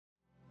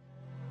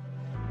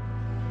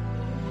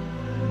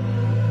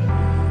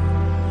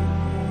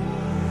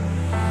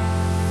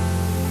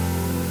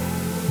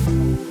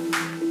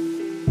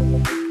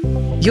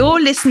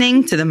You're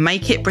listening to the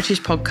Make It British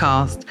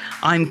podcast.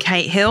 I'm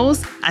Kate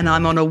Hills and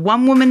I'm on a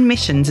one-woman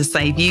mission to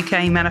save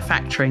UK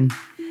manufacturing.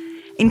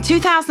 In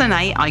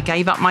 2008, I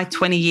gave up my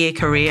 20-year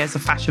career as a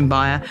fashion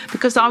buyer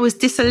because I was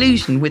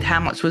disillusioned with how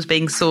much was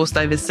being sourced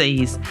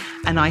overseas,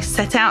 and I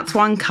set out to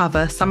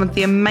uncover some of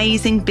the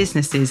amazing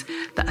businesses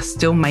that are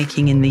still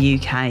making in the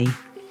UK.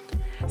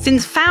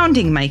 Since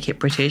founding Make It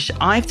British,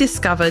 I've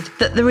discovered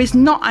that there is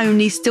not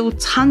only still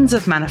tons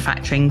of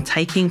manufacturing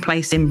taking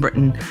place in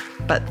Britain,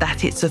 but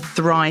that it's a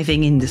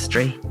thriving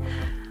industry.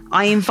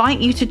 I invite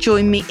you to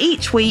join me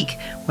each week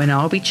when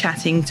I'll be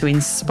chatting to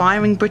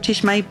inspiring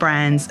British-made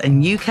brands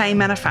and UK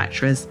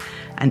manufacturers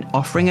and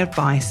offering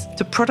advice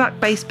to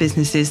product-based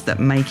businesses that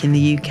make in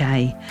the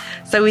UK.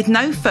 So with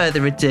no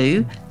further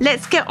ado,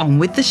 let's get on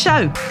with the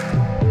show.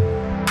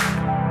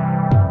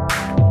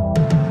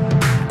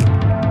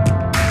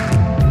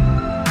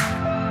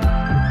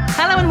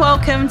 Hello and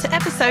welcome to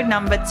episode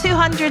number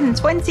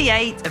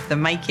 228 of the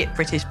Make It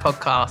British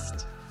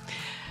podcast.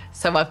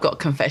 So I've got a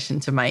confession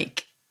to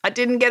make. I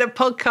didn't get a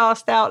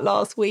podcast out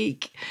last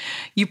week.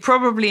 You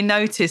probably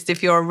noticed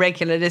if you're a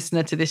regular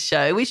listener to this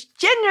show, which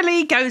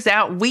generally goes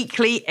out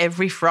weekly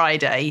every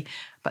Friday.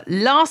 But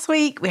last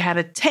week we had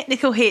a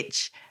technical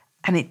hitch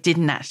and it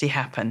didn't actually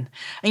happen.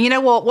 And you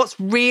know what? What's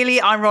really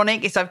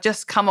ironic is I've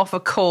just come off a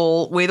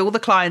call with all the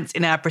clients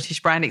in our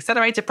British Brand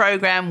Accelerator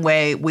program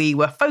where we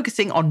were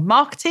focusing on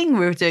marketing.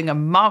 We were doing a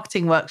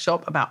marketing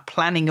workshop about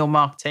planning your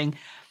marketing.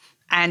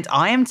 And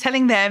I am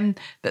telling them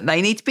that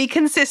they need to be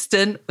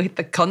consistent with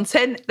the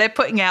content they're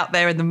putting out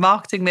there and the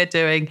marketing they're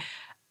doing.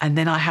 And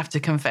then I have to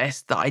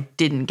confess that I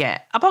didn't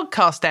get a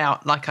podcast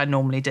out like I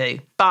normally do.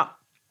 But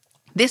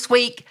this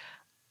week,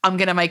 I'm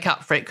going to make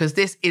up for it because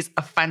this is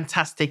a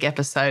fantastic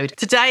episode.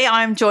 Today,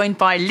 I'm joined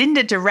by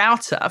Linda de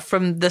Ruyter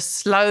from The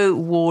Slow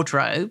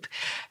Wardrobe,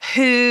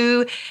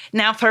 who,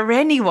 now for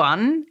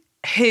anyone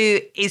who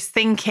is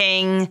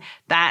thinking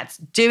that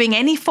doing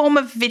any form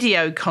of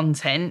video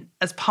content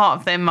as part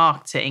of their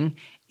marketing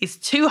is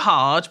too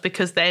hard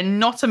because they're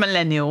not a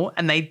millennial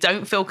and they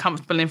don't feel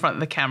comfortable in front of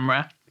the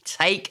camera,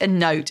 take a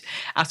note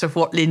out of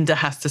what Linda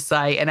has to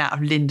say and out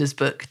of Linda's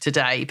book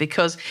today,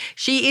 because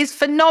she is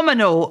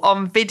phenomenal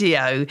on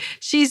video.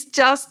 She's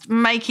just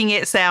making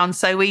it sound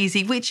so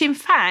easy, which in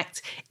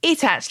fact,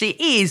 it actually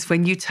is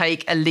when you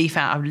take a leaf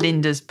out of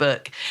Linda's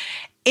book.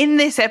 In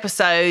this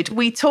episode,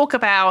 we talk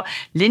about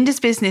Linda's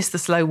business, The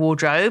Slow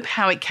Wardrobe,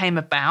 how it came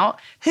about,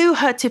 who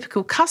her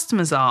typical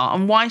customers are,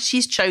 and why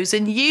she's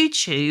chosen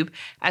YouTube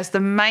as the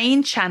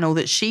main channel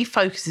that she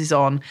focuses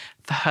on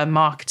for her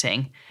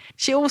marketing.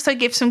 She also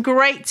gives some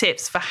great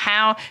tips for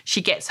how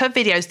she gets her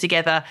videos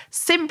together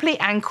simply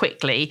and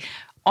quickly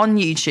on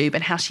YouTube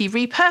and how she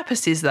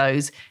repurposes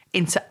those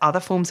into other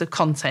forms of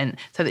content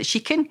so that she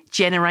can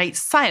generate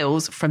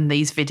sales from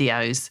these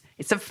videos.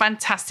 It's a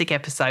fantastic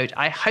episode.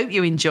 I hope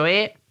you enjoy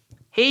it.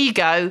 Here you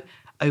go.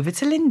 Over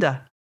to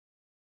Linda.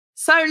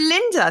 So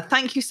Linda,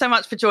 thank you so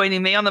much for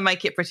joining me on the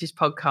Make It British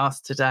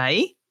podcast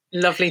today.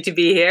 Lovely to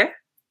be here.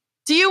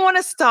 Do you want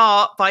to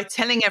start by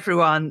telling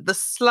everyone The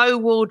Slow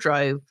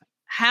Wardrobe?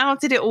 How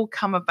did it all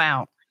come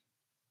about?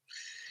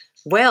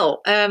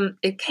 Well,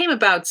 it came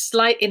about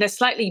in a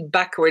slightly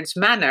backwards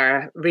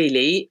manner,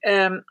 really.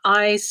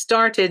 I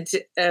started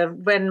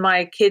when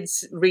my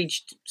kids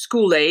reached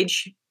school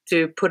age,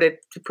 to put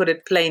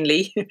it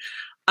plainly.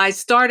 I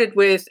started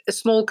with a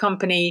small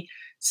company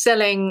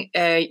selling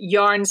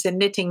yarns and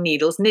knitting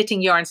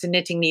yarns and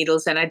knitting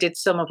needles, and I did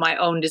some of my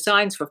own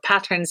designs for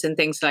patterns and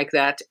things like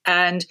that.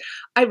 And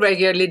I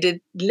regularly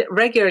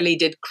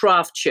did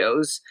craft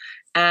shows,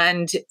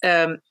 and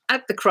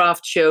at the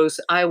craft shows,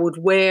 I would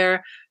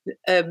wear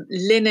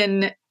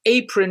linen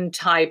apron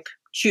type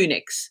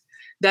tunics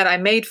that I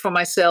made for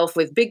myself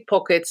with big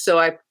pockets, so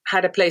I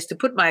had a place to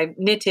put my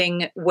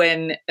knitting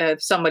when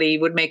somebody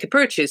would make a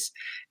purchase.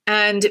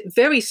 And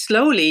very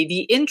slowly,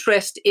 the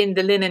interest in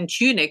the linen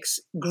tunics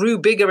grew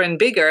bigger and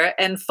bigger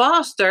and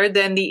faster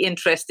than the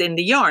interest in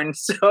the yarn.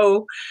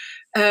 So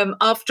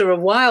after a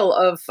while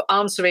of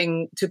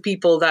answering to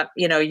people that,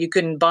 you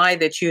couldn't buy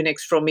the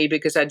tunics from me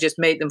because I just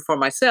made them for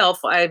myself,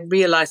 I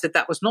realized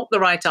that was not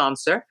the right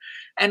answer.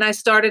 And I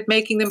started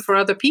making them for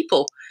other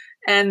people.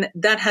 And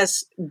that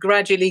has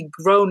gradually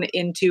grown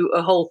into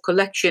a whole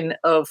collection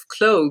of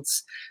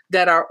clothes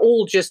that are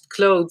all just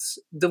clothes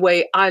the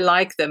way I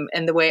like them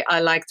and the way I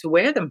like to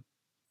wear them.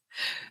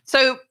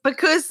 So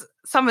because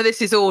some of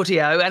this is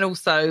audio and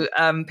also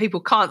people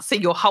can't see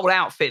your whole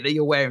outfit that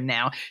you're wearing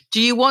now, do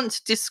you want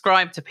to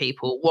describe to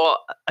people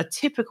what a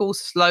typical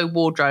Slow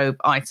Wardrobe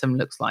item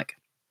looks like?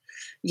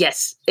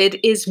 Yes,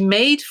 it is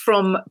made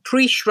from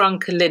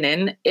pre-shrunk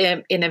linen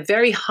in a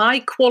very high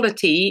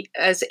quality,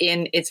 as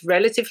in it's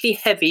relatively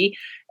heavy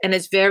and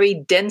it's very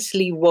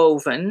densely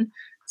woven.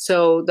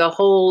 So the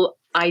whole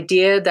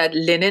idea that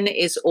linen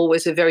is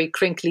always a very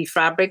crinkly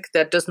fabric,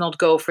 that does not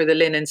go for the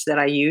linens that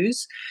I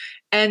use.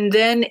 And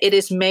then it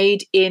is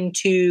made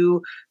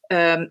into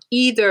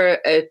either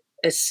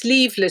a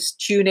sleeveless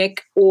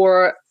tunic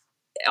or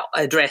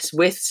a dress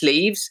with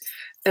sleeves.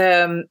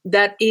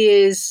 that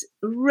is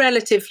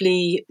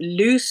relatively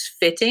loose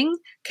fitting,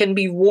 can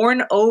be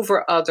worn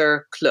over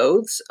other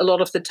clothes a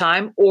lot of the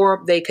time,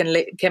 or they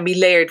can be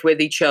layered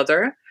with each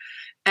other.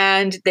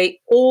 And they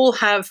all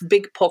have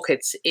big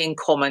pockets in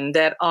common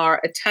that are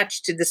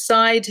attached to the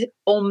side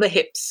on the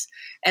hips.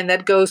 And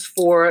that goes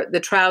for the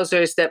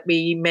trousers that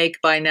we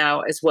make by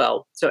now as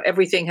well. So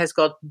everything has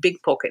got big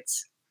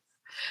pockets.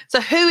 So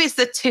who is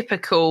the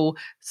typical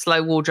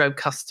Slow Wardrobe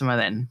customer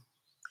then?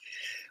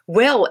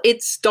 Well,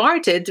 it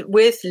started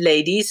with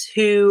ladies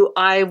who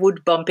I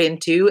would bump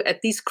into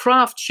at these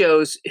craft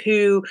shows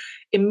who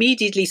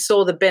immediately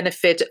saw the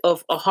benefit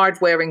of a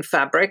hard-wearing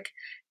fabric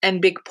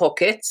and big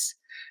pockets.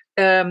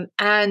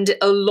 And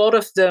a lot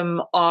of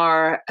them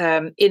are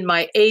in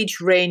my age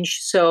range,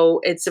 so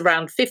it's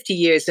around 50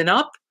 years and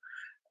up.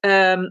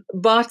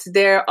 But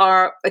there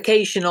are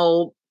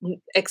occasional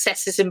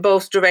excesses in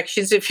both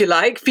directions, if you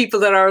like,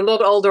 people that are a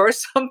lot older, or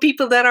some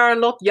people that are a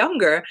lot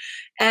younger,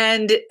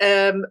 and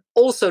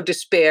also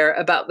despair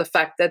about the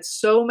fact that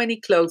so many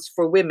clothes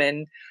for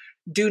women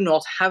do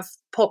not have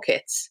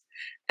pockets.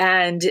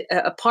 And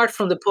apart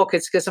from the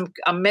pockets, because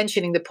I'm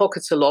mentioning the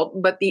pockets a lot,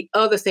 but the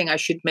other thing I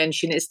should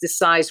mention is the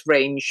size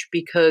range,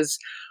 because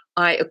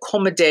I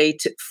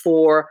accommodate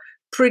for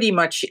pretty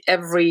much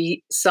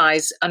every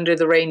size under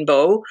the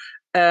rainbow.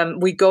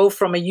 We go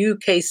from a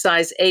UK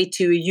size 8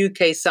 to a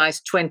UK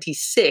size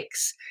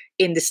 26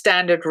 in the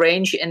standard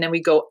range, and then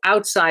we go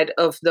outside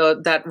of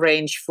that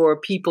range for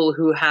people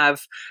who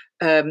have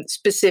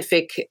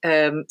specific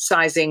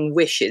sizing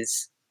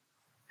wishes.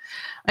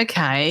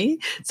 Okay.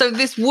 So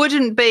this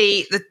wouldn't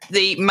be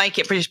the Make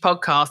It British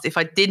podcast if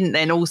I didn't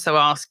then also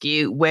ask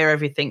you where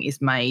everything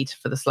is made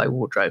for the Slow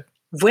Wardrobe.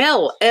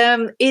 Well,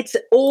 it's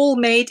all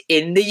made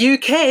in the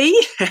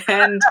UK.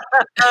 And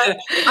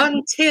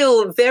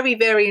until very,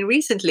 very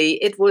recently,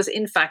 it was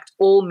in fact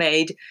all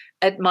made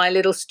at my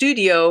little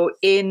studio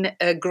in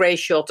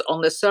Greyshot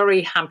on the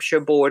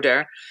Surrey-Hampshire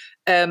border.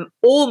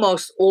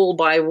 Almost all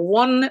by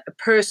one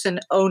person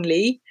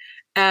only.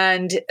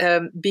 And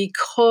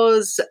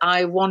because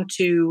I want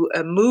to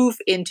move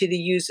into the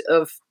use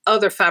of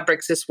other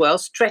fabrics as well,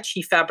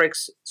 stretchy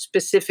fabrics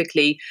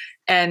specifically,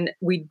 and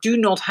we do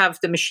not have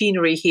the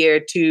machinery here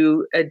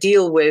to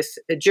deal with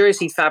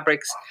jersey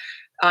fabrics,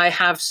 I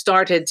have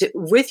started,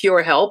 with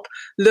your help,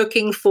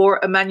 looking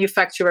for a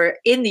manufacturer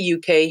in the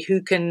UK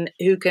who can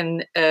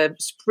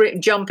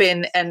jump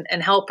in and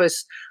help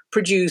us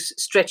produce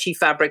stretchy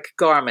fabric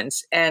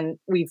garments. And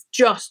we've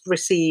just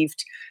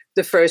received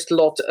the first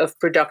lot of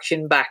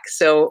production back.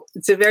 So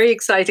it's a very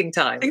exciting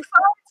time. Exciting!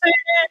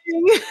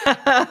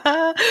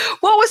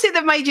 What was it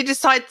that made you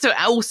decide to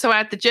also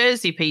add the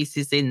jersey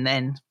pieces in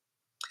then?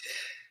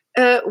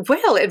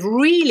 Well, it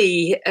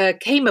really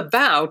came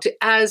about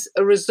as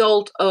a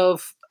result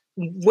of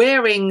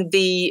wearing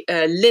the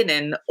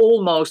linen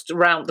almost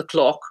round the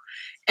clock.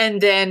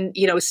 And then,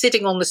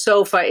 sitting on the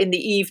sofa in the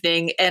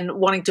evening and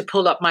wanting to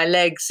pull up my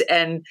legs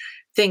and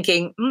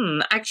thinking,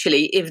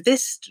 actually, if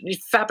this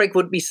fabric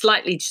would be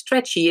slightly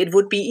stretchy, it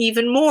would be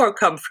even more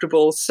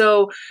comfortable.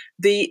 So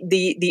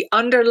the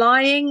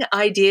underlying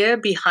idea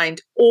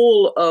behind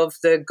all of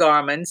the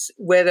garments,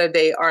 whether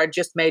they are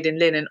just made in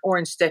linen or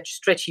in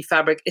stretchy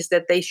fabric, is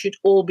that they should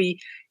all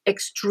be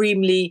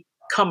extremely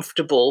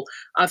comfortable.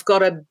 I've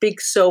got a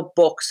big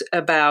soapbox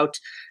about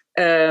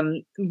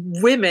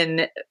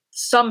women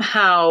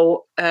somehow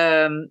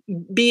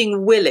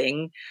being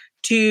willing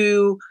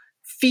to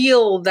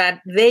feel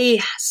that they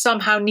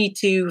somehow need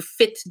to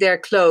fit their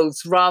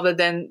clothes rather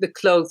than the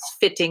clothes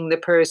fitting the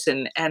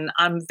person. And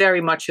I'm very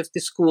much of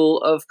the school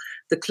of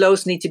the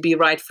clothes need to be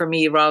right for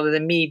me rather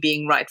than me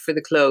being right for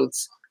the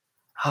clothes.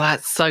 Oh,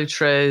 that's so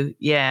true.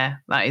 Yeah,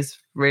 that is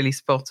really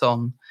spot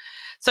on.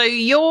 So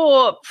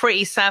you're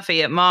pretty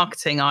savvy at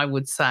marketing, I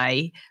would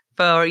say.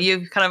 For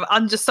you kind of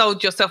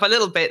undersold yourself a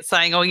little bit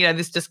saying,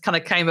 this just kind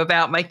of came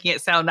about, making it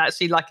sound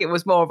actually like it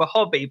was more of a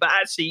hobby, but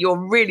actually you're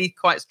really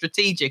quite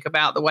strategic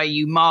about the way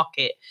you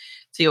market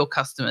to your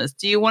customers.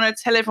 Do you want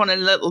to tell everyone a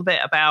little bit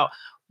about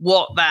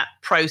what that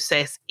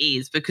process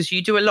is? Because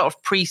you do a lot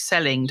of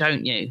pre-selling,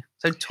 don't you?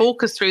 So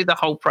talk us through the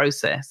whole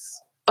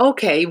process.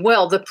 Okay,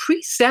 well, the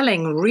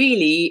pre-selling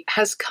really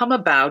has come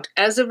about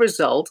as a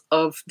result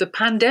of the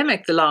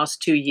pandemic the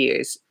last 2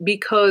 years,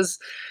 because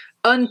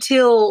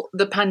until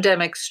the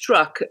pandemic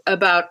struck,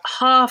 about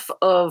half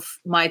of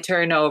my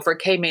turnover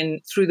came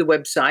in through the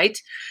website.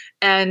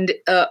 And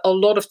a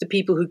lot of the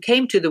people who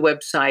came to the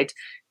website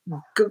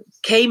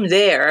came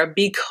there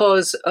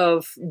because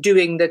of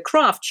doing the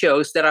craft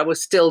shows that I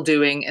was still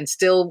doing and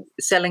still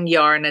selling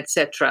yarn,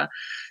 etc.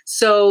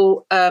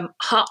 So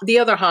the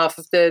other half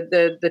of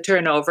the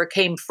turnover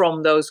came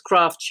from those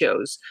craft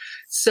shows.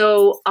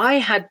 So I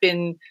had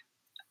been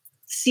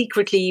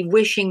secretly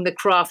wishing the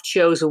craft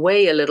shows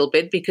away a little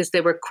bit because they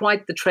were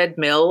quite the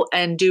treadmill,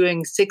 and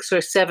doing 6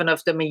 or 7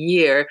 of them a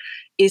year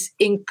is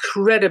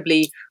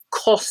incredibly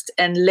cost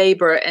and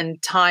labor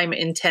and time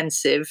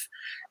intensive.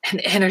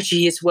 and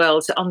energy as well.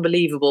 It's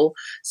unbelievable.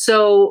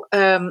 So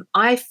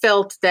I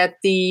felt that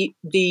the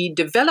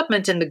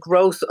development and the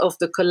growth of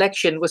the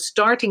collection was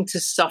starting to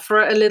suffer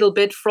a little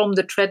bit from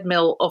the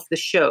treadmill of the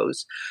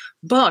shows.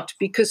 But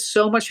because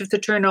so much of the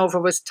turnover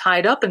was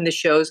tied up in the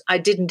shows, I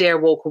didn't dare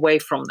walk away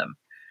from them.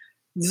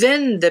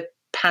 Then the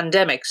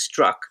pandemic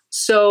struck.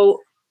 So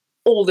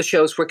all the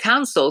shows were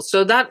cancelled.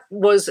 So that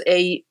was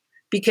a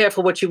be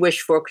careful what you wish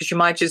for because you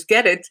might just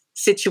get it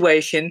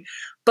situation.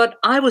 But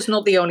I was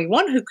not the only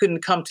one who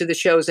couldn't come to the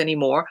shows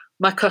anymore.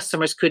 My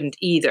customers couldn't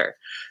either.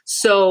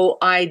 So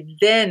I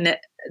then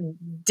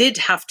did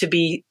have to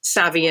be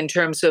savvy in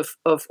terms of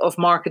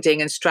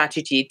marketing and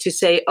strategy to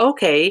say,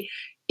 okay,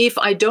 if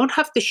I don't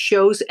have the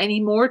shows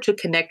anymore to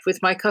connect with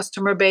my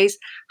customer base,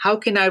 how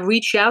can I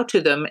reach out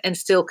to them and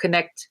still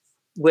connect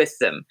with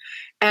them?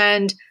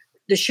 And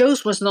the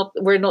shows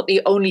were not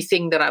the only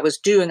thing that I was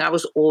doing. I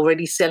was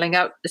already sending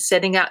out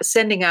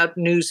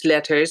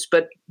newsletters,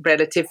 but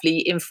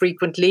relatively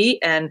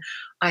infrequently. And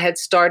I had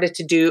started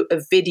to do a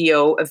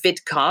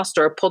vidcast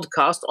or a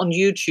podcast on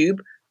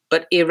YouTube,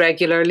 but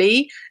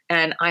irregularly.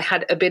 And I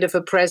had a bit of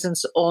a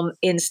presence on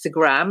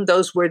Instagram.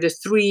 Those were the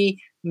three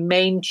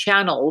main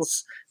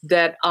channels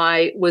that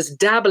I was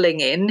dabbling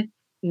in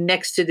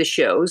next to the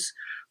shows.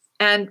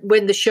 And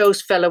when the shows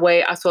fell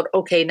away, I thought,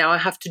 okay, now I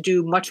have to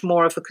do much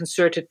more of a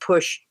concerted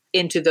push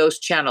into those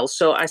channels.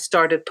 So I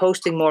started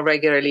posting more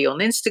regularly on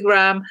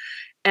Instagram,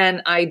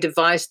 and I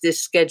devised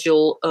this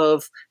schedule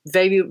of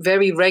very,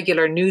 very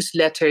regular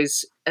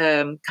newsletters,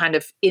 kind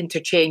of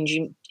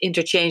interchanging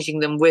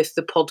them with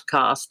the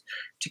podcast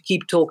to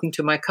keep talking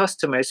to my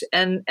customers.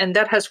 And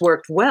that has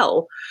worked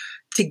well,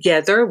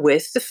 together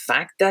with the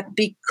fact that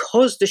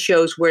because the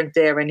shows weren't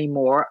there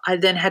anymore, I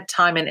then had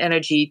time and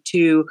energy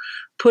to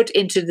put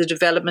into the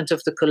development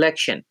of the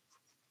collection.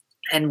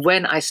 And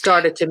when I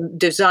started to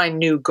design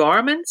new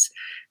garments,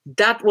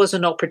 that was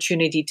an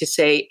opportunity to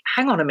say,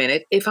 hang on a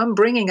minute, if I'm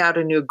bringing out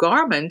a new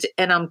garment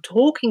and I'm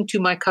talking to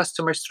my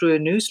customers through a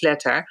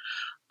newsletter,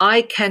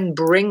 I can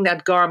bring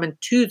that garment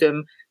to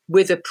them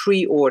with a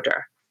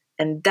pre-order.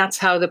 And that's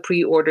how the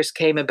pre-orders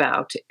came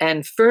about.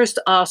 And first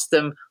asked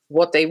them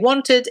what they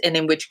wanted and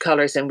in which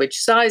colors and which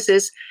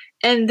sizes.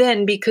 And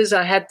then, because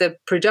I had the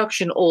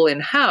production all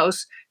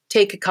in-house,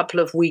 take a couple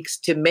of weeks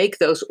to make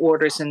those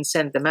orders and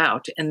send them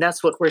out. And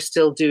that's what we're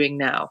still doing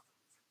now.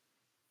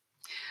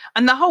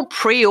 And the whole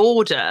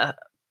pre-order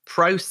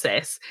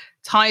process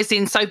ties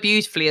in so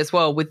beautifully as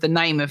well with the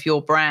name of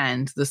your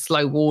brand, the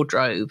Slow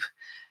Wardrobe.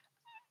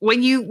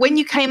 When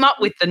you came up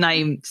with the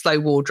name Slow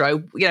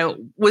Wardrobe,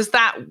 was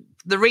that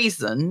the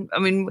reason? I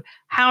mean,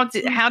 how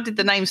did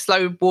the name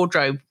Slow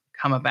Wardrobe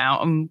come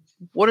about, and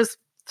what does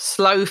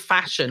slow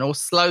fashion or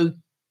slow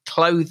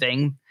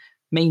clothing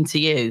mean to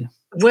you?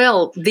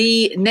 Well,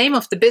 the name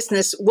of the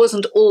business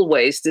wasn't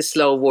always the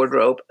Slow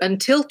Wardrobe.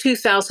 Until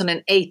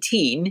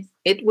 2018,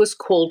 it was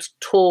called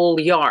Tall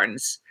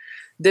Yarns.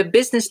 The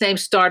business name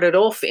started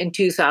off in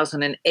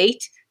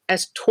 2008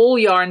 as Tall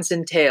Yarns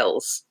and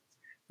Tales,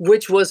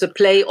 which was a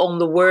play on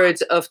the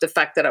words of the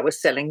fact that I was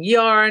selling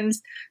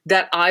yarns,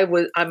 that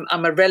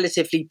I'm a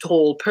relatively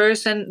tall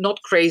person,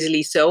 not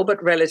crazily so,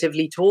 but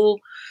relatively tall.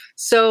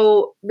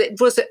 So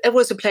it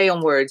was a play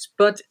on words,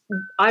 but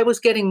I was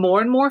getting more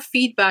and more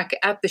feedback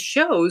at the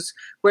shows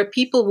where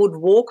people would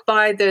walk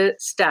by the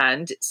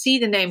stand, see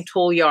the name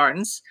Tall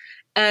Yarns,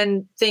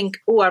 and think,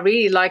 oh, I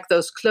really like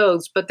those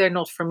clothes, but they're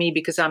not for me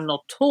because I'm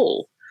not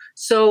tall.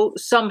 So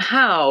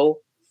somehow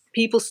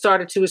people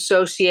started to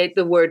associate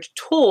the word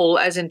tall,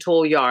 as in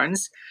Tall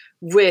Yarns,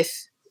 with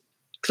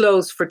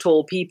clothes for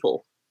tall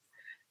people.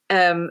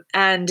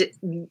 And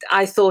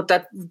I thought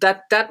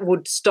that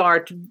would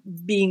start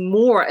being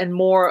more and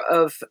more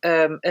of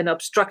an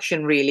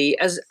obstruction, really,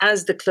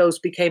 as the clothes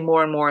became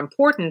more and more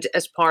important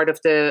as part of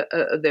the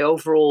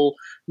overall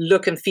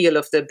look and feel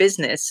of the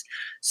business.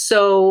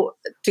 So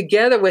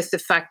together with the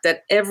fact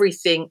that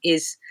everything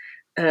is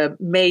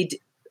made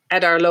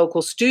at our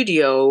local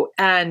studio,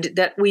 and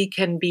that we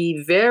can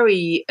be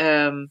very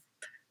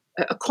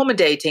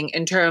accommodating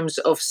in terms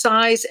of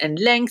size and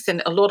length,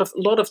 and a lot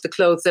of the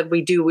clothes that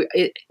we do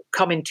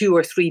come in 2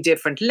 or 3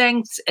 different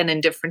lengths and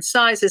in different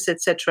sizes,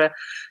 etc.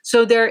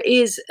 So there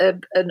is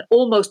an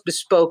almost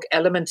bespoke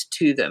element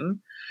to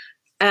them,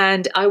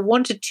 and I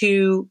wanted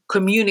to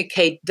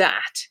communicate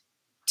that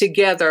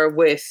together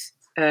with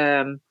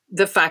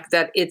the fact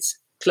that it's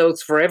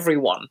clothes for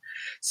everyone.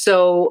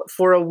 So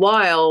for a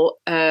while,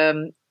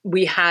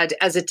 we had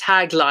as a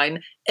tagline,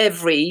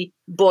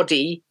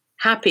 everybody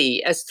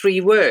happy, as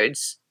 3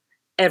 words.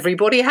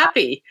 Everybody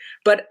happy,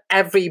 but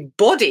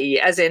everybody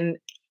as in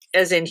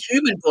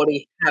human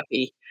body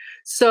happy.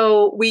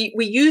 So we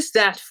used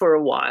that for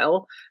a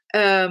while,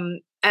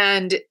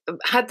 and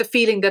had the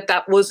feeling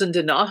that wasn't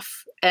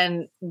enough.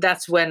 And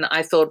that's when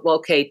I thought, well,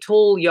 okay,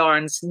 Tall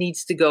Yarns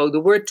needs to go. The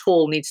word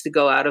tall needs to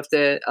go out of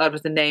the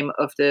name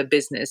of the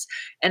business.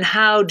 And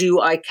how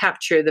do I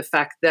capture the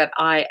fact that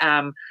I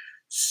am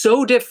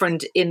so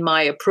different in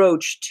my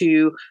approach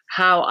to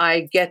how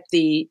I get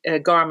the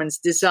garments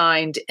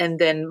designed and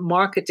then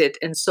marketed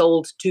and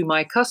sold to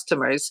my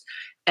customers?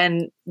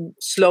 and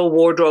slow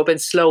wardrobe and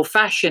slow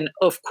fashion,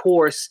 of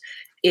course,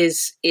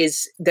 is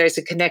there's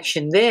a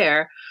connection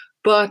there.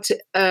 But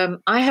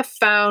I have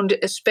found,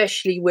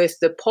 especially with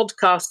the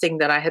podcasting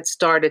that I had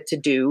started to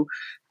do,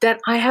 that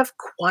I have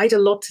quite a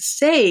lot to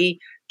say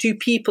to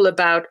people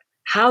about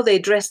how they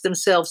dress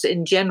themselves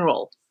in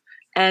general.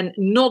 And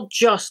not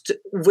just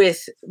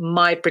with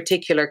my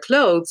particular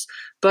clothes,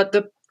 but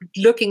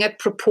looking at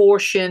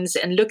proportions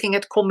and looking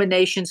at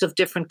combinations of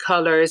different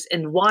colors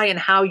and why and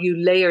how you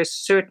layer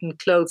certain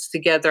clothes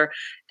together.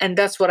 And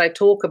that's what I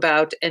talk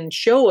about and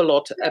show a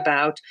lot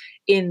about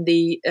in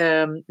the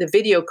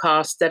video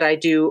cast that I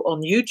do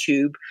on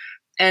YouTube.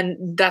 And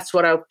that's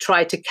what I'll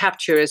try to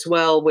capture as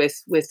well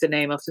with the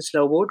name of the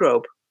Slow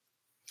Wardrobe.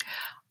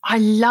 I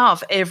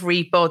love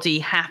everybody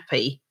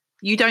happy.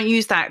 You don't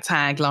use that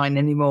tagline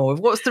anymore.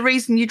 What's the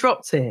reason you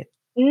dropped it?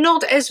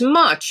 Not as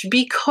much,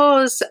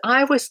 because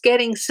I was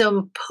getting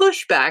some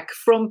pushback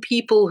from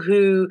people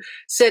who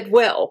said,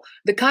 well,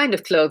 the kind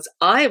of clothes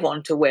I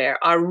want to wear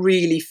are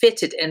really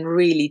fitted and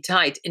really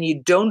tight, and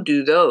you don't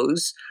do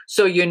those.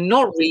 So you're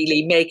not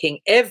really making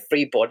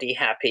everybody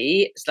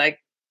happy. It's like,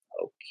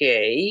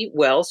 okay,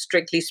 well,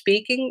 strictly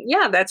speaking,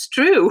 yeah, that's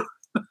true.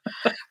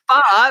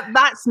 But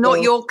that's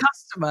not your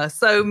customer.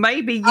 So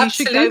maybe you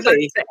should go back to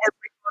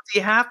everybody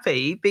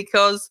happy,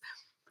 because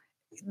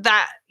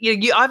that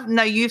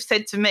you've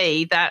said to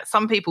me that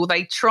some people,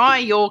 they try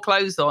your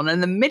clothes on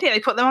and the minute they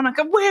put them on, I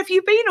go, where have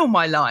you been all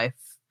my life?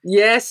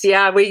 Yes,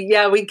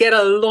 we get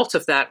a lot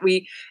of that.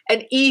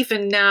 And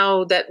even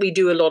now that we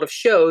do a lot of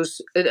shows,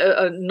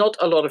 not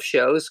a lot of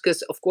shows,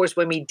 because of course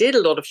when we did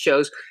a lot of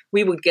shows,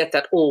 we would get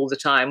that all the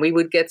time. We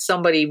would get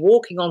somebody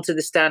walking onto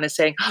the stand and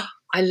saying, oh,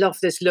 I love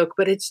this look,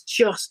 but it's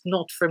just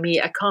not for me.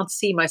 I can't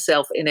see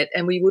myself in it.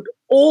 And we would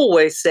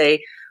always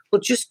say, well,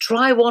 just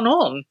try one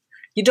on.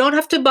 You don't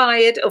have to buy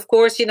it. Of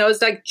course,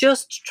 it's like,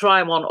 just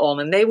try one on.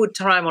 And they would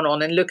try one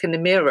on and look in the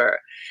mirror.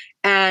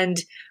 And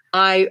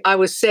I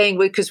was saying,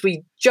 because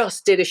we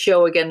just did a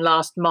show again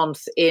last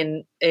month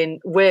in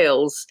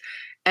Wales,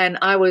 and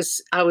I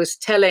was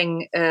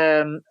telling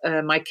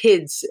my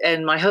kids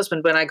and my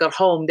husband when I got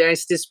home,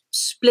 there's this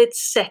split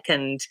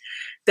second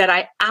that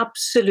I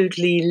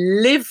absolutely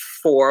live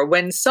for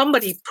when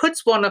somebody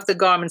puts one of the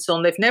garments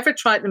on. They've never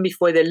tried them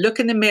before. They look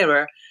in the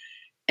mirror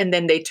and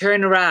then they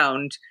turn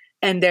around.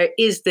 And there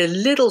is the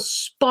little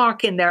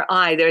spark in their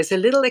eye. There's a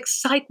little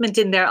excitement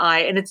in their eye,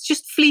 and it's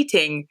just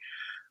fleeting.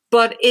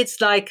 But it's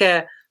like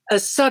a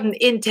sudden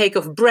intake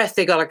of breath.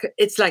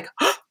 It's like,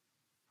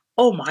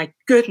 oh my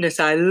goodness,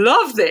 I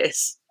love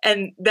this.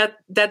 And that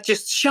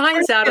just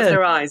shines out of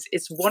their eyes.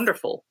 It's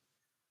wonderful.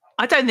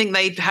 I don't think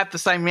they'd have the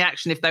same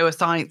reaction if they were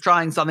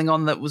trying something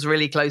on that was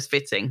really close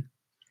fitting.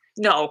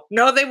 No,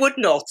 they would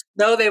not.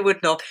 No, they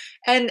would not.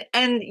 And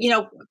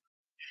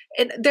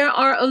and there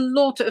are a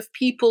lot of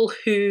people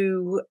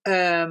who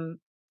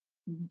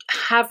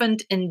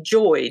haven't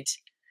enjoyed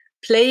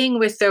playing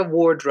with their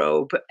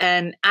wardrobe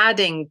and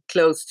adding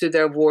clothes to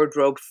their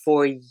wardrobe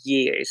for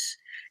years.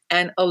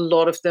 And a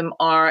lot of them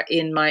are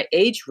in my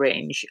age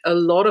range. A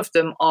lot of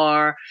them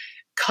are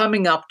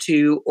coming up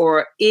to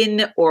or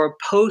in or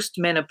post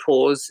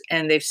menopause,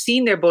 and they've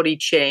seen their body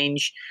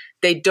change.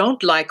 They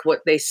don't like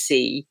what they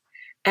see.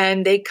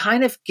 And they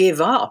kind of give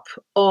up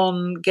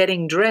on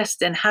getting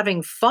dressed and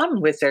having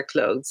fun with their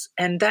clothes.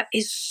 And that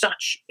is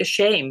such a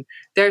shame.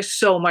 There's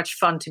so much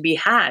fun to be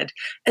had,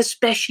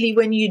 especially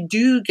when you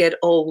do get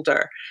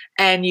older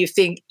and you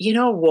think, you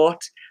know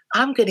what?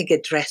 I'm going to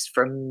get dressed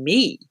for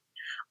me.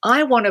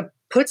 I want to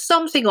put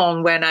something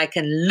on when I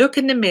can look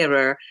in the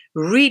mirror,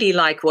 really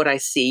like what I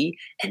see,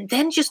 and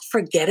then just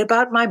forget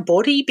about my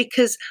body,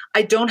 because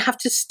I don't have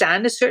to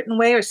stand a certain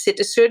way or sit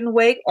a certain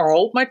way or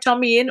hold my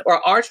tummy in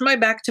or arch my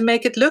back to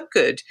make it look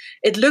good.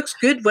 It looks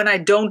good when I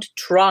don't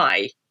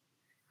try.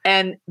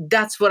 And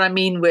that's what I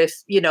mean with,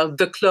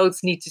 the clothes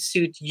need to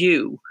suit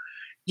you.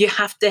 They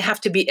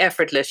have to be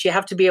effortless. You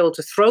have to be able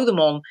to throw them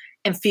on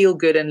and feel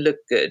good and look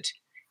good.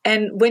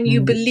 And when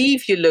you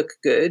believe you look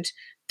good,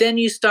 then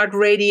you start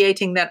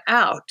radiating that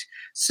out.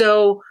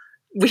 So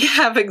we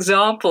have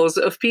examples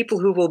of people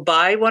who will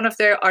buy one of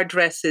our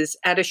dresses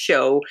at a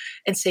show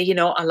and say,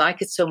 I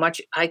like it so much,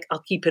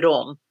 I'll keep it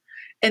on.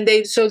 And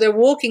they're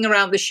walking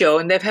around the show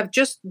and they have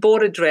just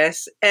bought a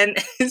dress. And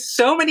in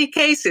so many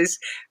cases,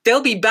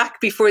 they'll be back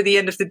before the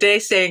end of the day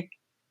saying,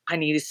 I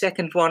need a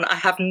second one. I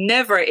have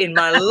never in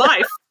my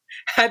life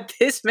had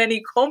this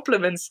many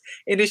compliments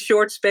in a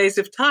short space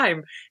of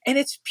time. And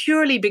it's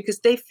purely because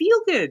they feel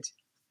good.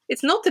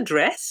 It's not the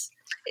dress.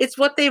 It's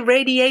what they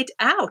radiate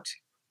out.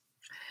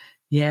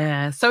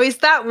 Yeah. So is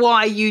that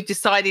why you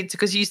decided to,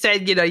 because you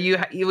said,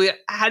 you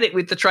had it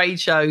with the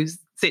trade shows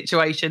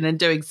situation and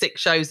doing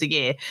 6 shows a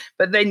year,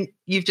 but then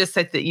you've just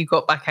said that you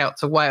got back out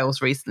to Wales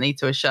recently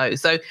to a show.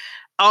 So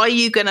are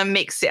you going to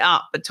mix it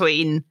up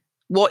between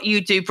what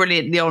you do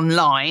brilliantly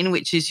online,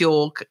 which is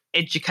your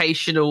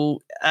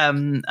educational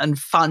and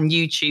fun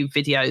YouTube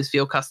videos for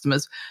your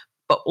customers,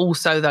 but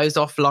also those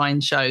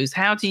offline shows?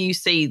 How do you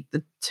see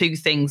the two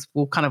things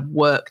will kind of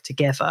work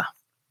together?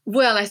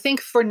 Well, I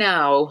think for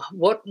now,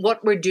 what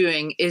we're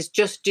doing is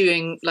just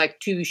doing like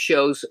 2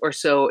 shows or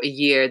so a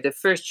year. The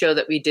first show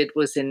that we did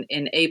was in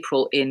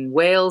April in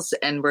Wales,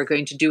 and we're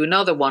going to do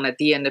another one at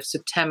the end of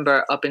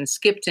September up in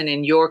Skipton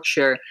in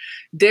Yorkshire.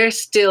 They're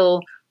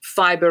still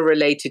fiber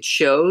related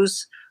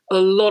shows. A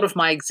lot of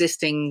my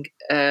existing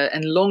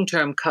and long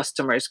term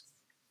customers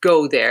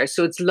go there.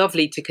 So it's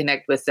lovely to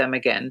connect with them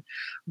again.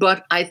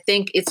 But I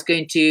think it's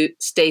going to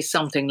stay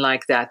something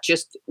like that,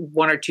 just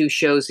 1 or 2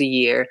 shows a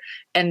year,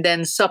 and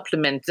then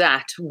supplement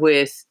that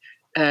with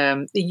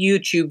the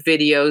YouTube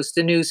videos,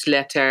 the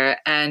newsletter,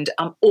 and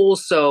I'm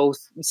also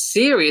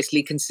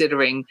seriously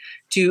considering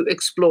to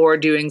explore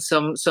doing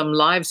some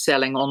live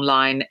selling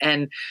online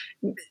and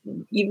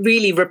you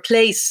really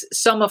replace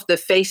some of the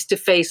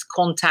face-to-face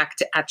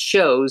contact at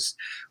shows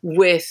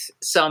with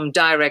some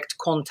direct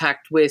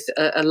contact with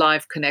a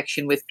live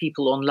connection with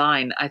people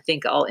online. I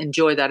think I'll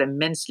enjoy that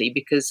immensely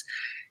because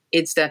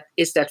it's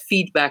that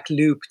feedback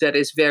loop that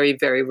is very,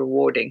 very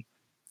rewarding.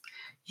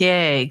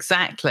 Yeah,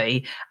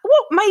 exactly.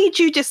 What made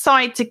you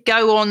decide to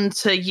go on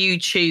to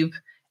YouTube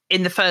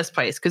in the first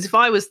place? Because if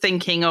I was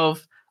thinking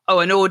of,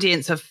 an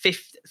audience of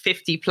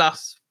 50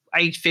 plus,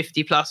 age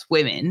 50 plus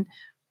women,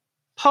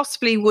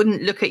 possibly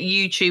wouldn't look at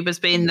YouTube as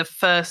being the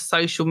first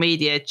social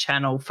media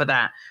channel for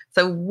that.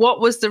 So what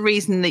was the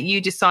reason that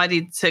you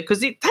decided to,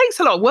 because it takes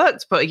a lot of work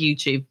to put a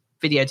YouTube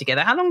video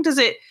together. How long does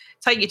it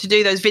take you to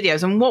do those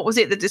videos? And what was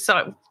it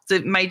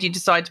that made you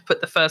decide to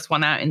put the first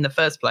one out in the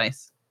first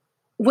place?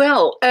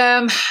 Well,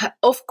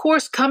 of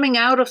course, coming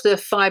out of the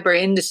fiber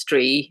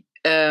industry,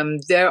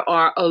 there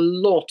are a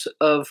lot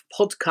of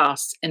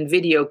podcasts and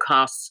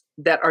videocasts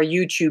that are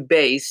YouTube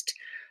based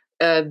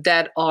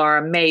that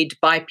are made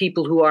by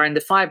people who are in the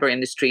fiber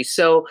industry.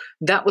 So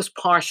that was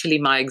partially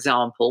my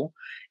example.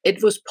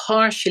 It was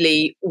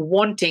partially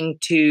wanting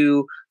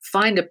to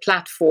find a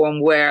platform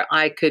where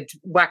I could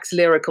wax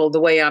lyrical the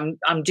way I'm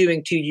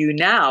doing to you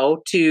now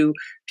to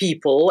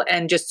people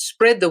and just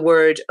spread the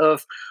word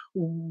of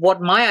what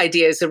my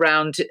ideas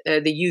around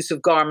the use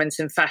of garments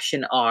in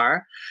fashion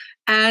are.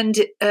 And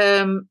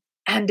the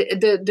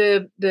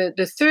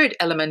third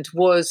element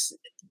was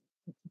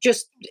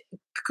just,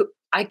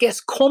 I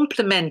guess,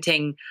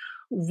 complementing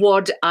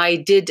what I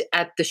did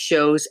at the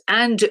shows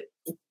and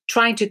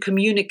trying to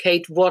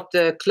communicate what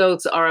the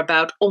clothes are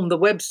about on the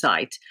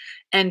website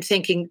and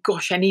thinking,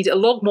 gosh, I need a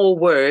lot more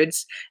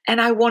words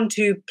and I want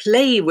to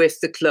play with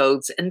the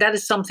clothes. And that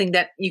is something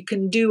that you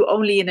can do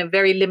only in a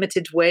very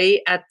limited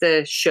way at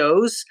the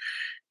shows.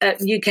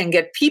 You can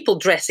get people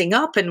dressing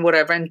up and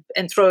whatever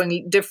and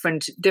throwing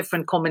different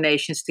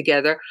combinations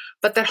together.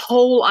 But that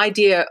whole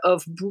idea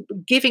of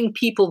giving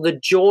people the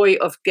joy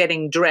of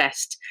getting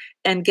dressed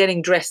and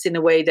getting dressed in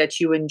a way that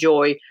you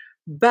enjoy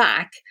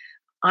back,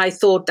 I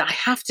thought I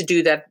have to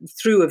do that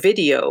through a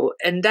video.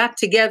 And that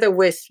together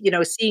with,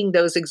 seeing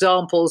those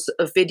examples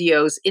of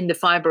videos in the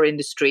fiber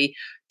industry,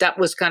 that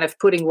was kind of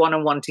putting one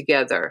and one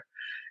together.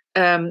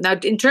 Now,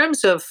 in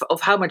terms of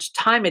how much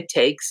time it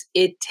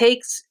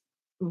takes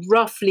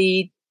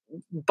roughly,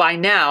 by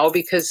now,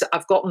 because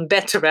I've gotten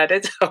better at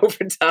it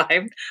over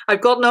time,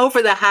 I've gotten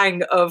over the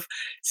hang of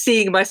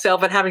seeing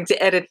myself and having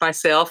to edit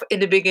myself.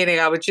 In the beginning,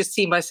 I would just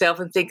see myself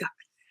and think,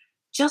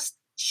 just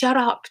shut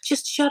up.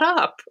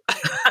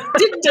 I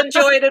didn't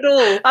enjoy it at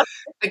all.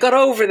 I got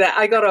over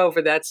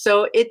that.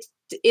 So it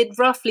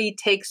roughly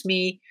takes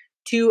me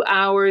 2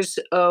 hours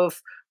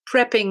of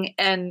prepping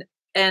and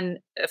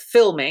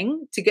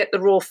filming to get the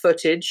raw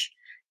footage.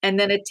 And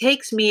then it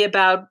takes me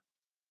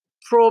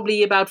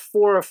probably about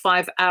 4 or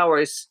 5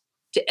 hours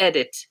to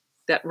edit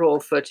that raw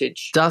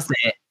footage. Does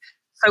it?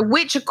 So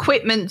which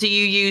equipment do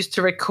you use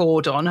to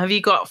record on? Have you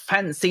got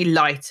fancy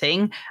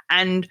lighting?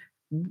 And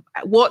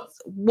what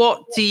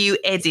do you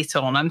edit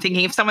on? I'm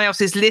thinking if someone else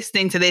is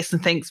listening to this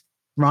and thinks,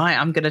 right,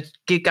 I'm going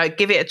to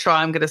give it a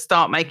try. I'm going to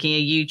start making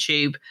a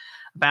YouTube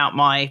about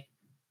my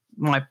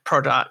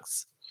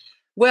products.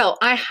 Well,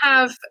 I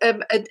have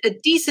a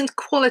decent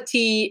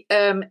quality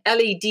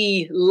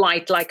LED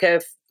light,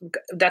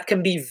 that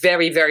can be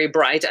very, very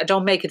bright. I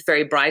don't make it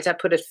very bright. I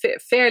put it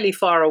fairly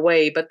far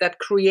away, but that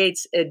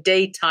creates a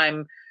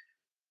daytime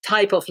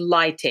type of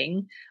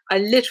lighting. I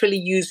literally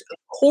use a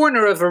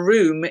corner of a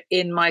room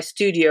in my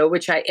studio,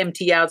 which I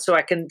empty out so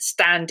I can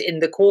stand in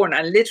the corner.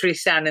 I literally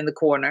stand in the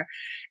corner.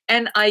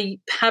 And I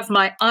have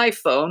my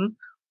iPhone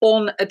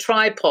on a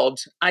tripod.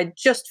 I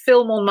just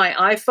film on my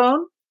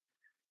iPhone.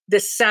 The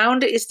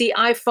sound is the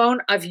iPhone.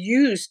 I've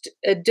used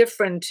a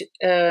different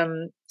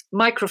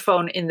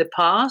microphone in the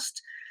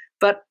past,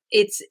 but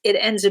it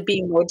ends up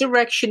being more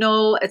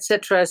directional,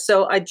 etc.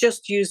 So I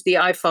just use the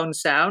iPhone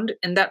sound,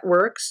 and that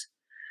works.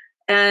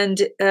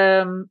 And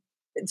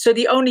so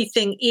the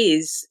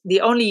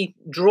only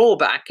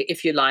drawback,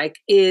 if you like,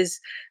 is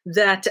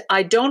that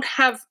I don't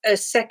have a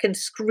second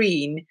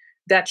screen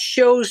that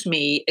shows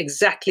me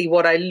exactly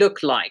what I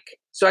look like.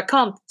 So I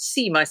can't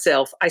see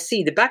myself. I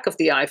see the back of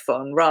the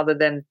iPhone rather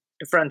than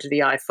the front of the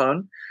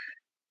iPhone.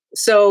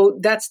 So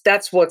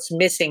that's what's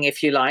missing,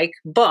 if you like.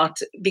 But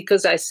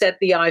because I set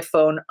the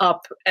iPhone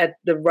up at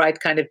the right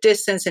kind of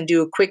distance and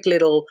do a quick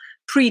little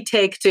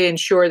pre-take to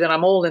ensure that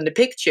I'm all in the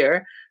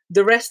picture.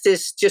 The rest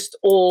is just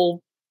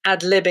all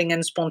ad-libbing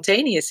and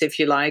spontaneous, if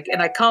you like,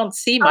 and I can't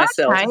see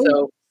myself. Okay.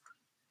 So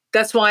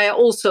that's why I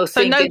also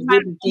think no it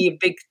wouldn't be a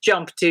big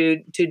jump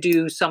to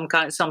do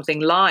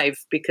something live,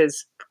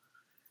 because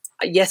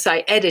yes,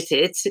 I edit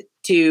it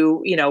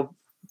to,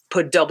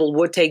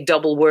 take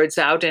double words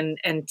out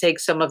and take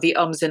some of the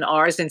ums and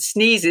ahs and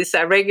sneezes.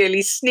 I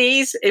regularly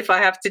sneeze if I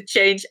have to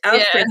change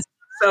outfits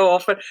so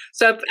often.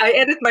 So I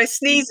edit my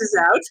sneezes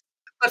out.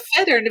 But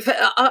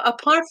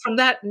apart from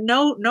that,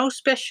 no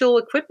special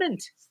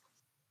equipment.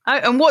 Oh,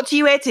 and what do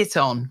you edit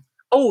on?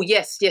 Oh,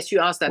 yes, you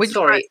asked that. Which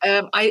Sorry.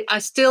 I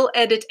still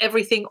edit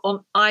everything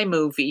on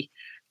iMovie,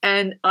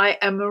 and I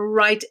am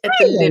right at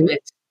the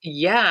limit.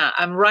 Yeah,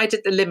 I'm right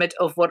at the limit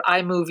of what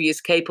iMovie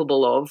is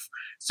capable of.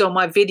 So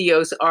my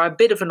videos are a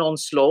bit of an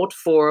onslaught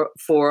for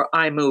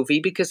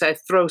iMovie because I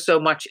throw so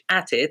much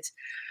at it.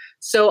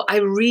 So I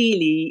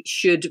really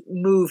should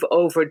move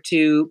over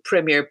to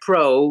Premiere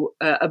Pro,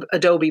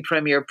 Adobe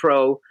Premiere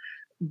Pro.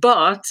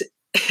 But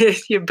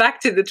you're back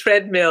to the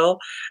treadmill.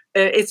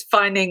 It's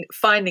finding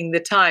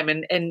the time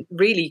and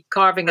really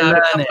carving out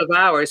a couple of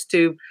hours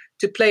to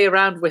play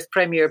around with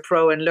Premiere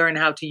Pro and learn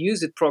how to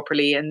use it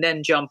properly, and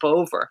then jump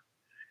over.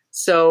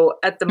 So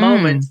at the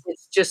moment,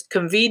 it's just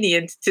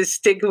convenient to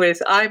stick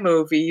with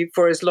iMovie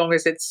for as long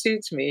as it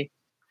suits me.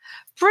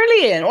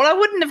 Brilliant. Well, I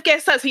wouldn't have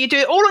guessed that. So you do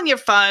it all on your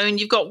phone.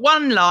 You've got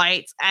one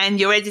light and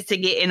you're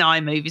editing it in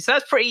iMovie. So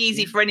that's pretty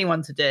easy for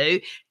anyone to do.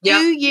 Yeah.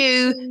 Do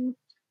you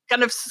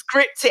kind of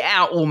script it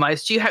out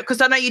almost? Do you have, because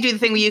I know you do the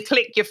thing where you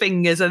click your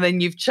fingers and then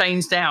you've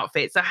changed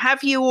outfit. So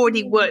have you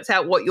already worked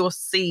out what your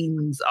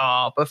scenes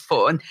are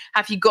before? And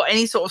have you got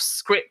any sort of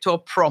script or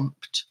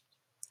prompt?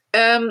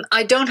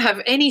 I don't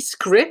have any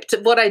script.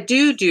 What I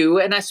do,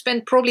 and I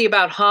spend probably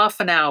about half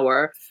an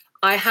hour,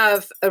 I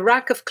have a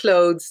rack of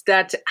clothes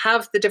that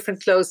have the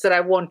different clothes that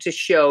I want to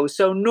show.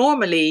 So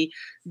normally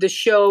the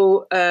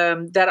show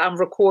that I'm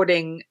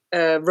recording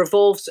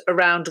revolves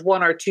around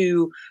one or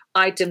two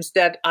items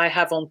that I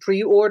have on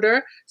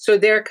pre-order. So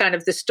they're kind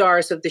of the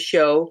stars of the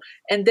show.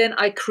 And then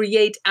I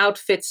create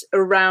outfits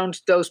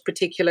around those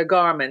particular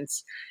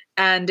garments.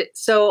 And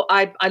so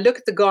I look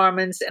at the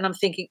garments and I'm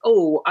thinking,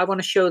 oh, I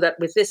want to show that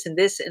with this and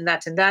this and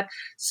that and that.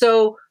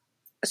 So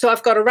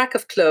I've got a rack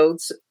of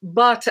clothes,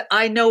 but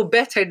I know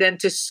better than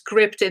to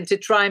script and to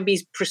try and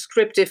be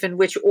prescriptive in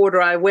which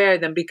order I wear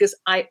them, because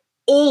I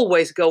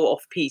always go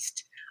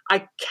off-piste.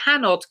 I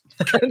cannot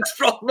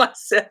control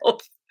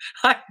myself.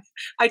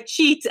 I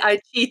cheat.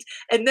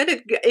 And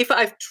then if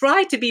I've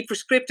tried to be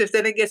prescriptive,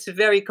 then it gets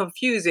very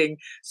confusing.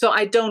 So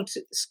I don't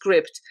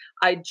script.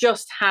 I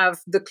just have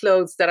the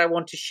clothes that I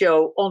want to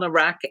show on a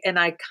rack, and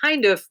I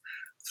kind of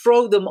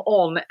throw them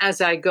on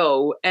as I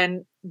go.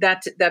 And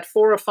that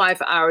 4 or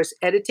 5 hours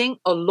editing,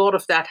 a lot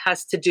of that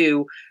has to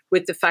do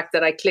with the fact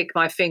that I click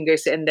my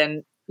fingers and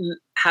then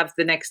have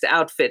the next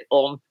outfit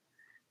on.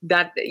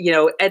 That,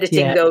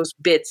 editing those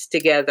bits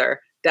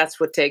together, that's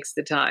what takes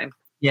the time.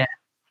 Yeah.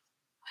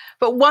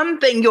 But one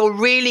thing you're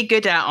really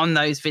good at on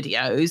those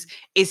videos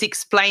is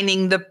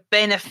explaining the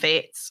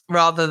benefits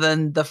rather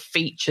than the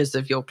features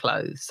of your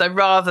clothes. So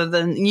rather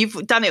than,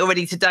 you've done it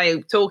already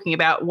today, talking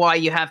about why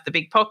you have the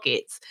big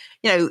pockets,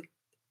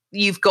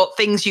 you've got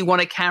things you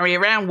want to carry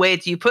around. Where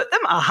do you put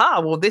them?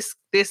 Aha, well, this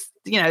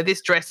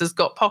dress has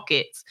got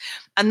pockets.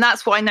 And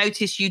that's what I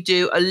notice you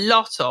do a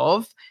lot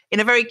of in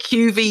a very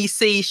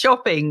QVC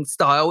shopping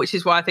style, which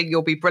is why I think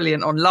you'll be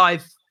brilliant on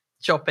live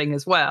shopping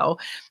as well,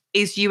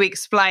 is you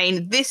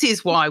explain, this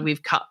is why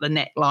we've cut the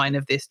neckline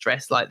of this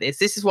dress like this.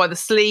 This is why the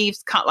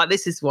sleeves cut like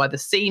this. This is why the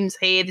seam's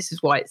here. This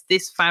is why it's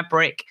this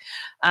fabric.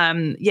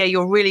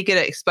 You're really good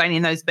at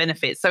explaining those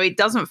benefits. So it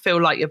doesn't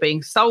feel like you're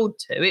being sold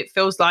to. It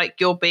feels like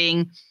you're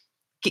being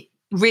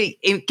really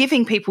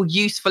giving people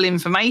useful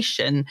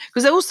information,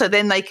 because also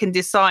then they can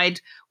decide,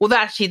 well,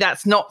 actually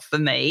that's not for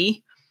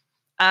me.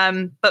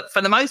 But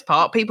for the most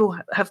part, people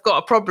have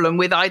got a problem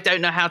with, I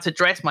don't know how to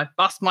dress. My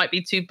bust might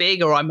be too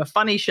big, or I'm a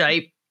funny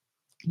shape.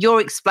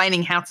 You're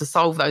explaining how to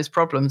solve those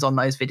problems on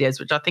those videos,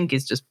 which I think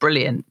is just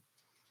brilliant.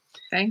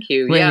 Thank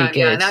you. Really good.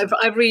 Yeah.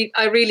 And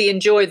I really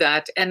enjoy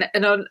that, and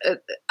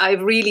I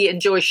really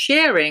enjoy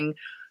sharing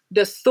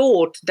the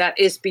thought that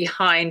is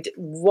behind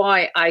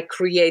why I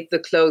create the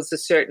clothes a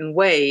certain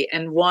way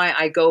and why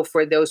I go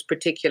for those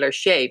particular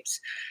shapes.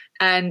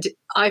 And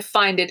I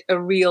find it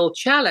a real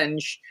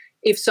challenge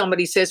if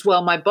somebody says,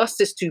 well, my bust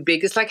is too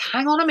big. It's like,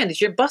 hang on a minute,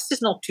 your bust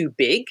is not too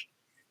big.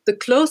 The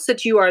clothes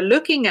that you are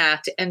looking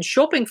at and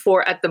shopping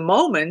for at the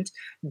moment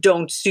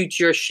don't suit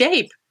your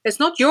shape. It's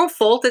not your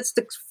fault. It's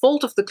the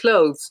fault of the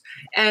clothes.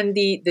 And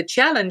the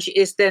challenge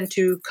is then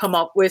to come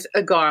up with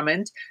a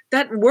garment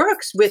that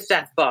works with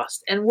that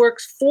bust and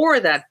works for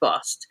that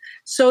bust,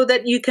 so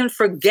that you can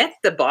forget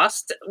the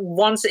bust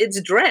once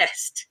it's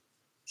dressed.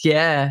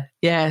 Yeah,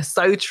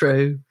 so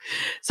true.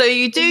 So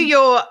you do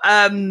your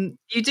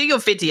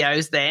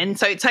videos then.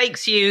 So it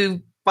takes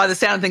you, by the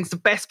sound of things, the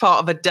best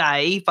part of a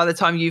day by the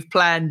time you've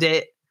planned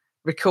it,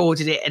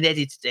 recorded it and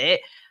edited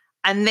it.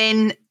 And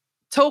then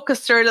talk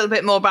us through a little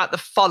bit more about the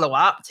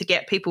follow-up to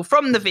get people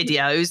from the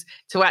videos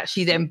to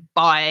actually then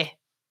buy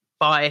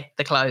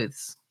the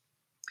clothes.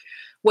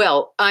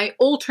 Well, I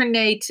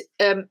alternate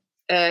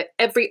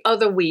every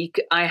other week.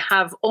 I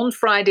have on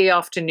Friday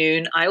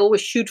afternoon, I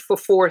always shoot for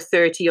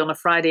 4:30 on a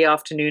Friday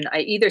afternoon. I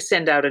either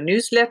send out a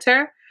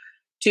newsletter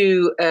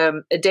to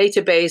a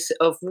database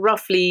of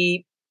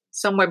roughly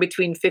somewhere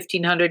between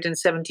 1,500 and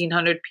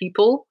 1,700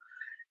 people.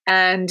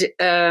 And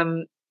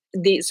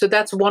so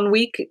that's one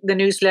week, the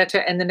newsletter,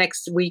 and the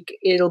next week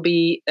it'll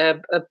be a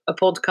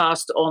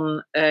podcast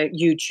on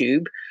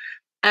YouTube.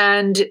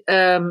 And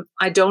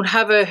I don't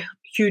have a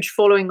huge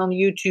following on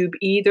YouTube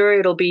either.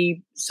 It'll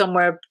be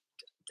somewhere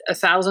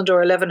 1,000 or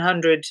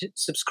 1,100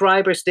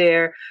 subscribers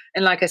there,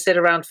 and like I said,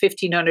 around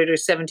 1,500 or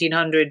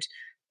 1,700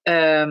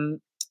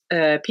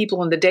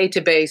 people on the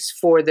database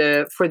for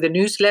the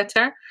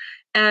newsletter,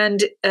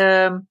 and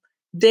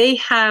they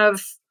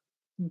have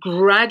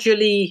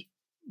gradually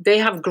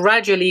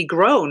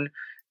grown.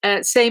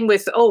 Same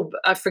with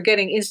I'm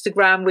forgetting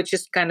Instagram, which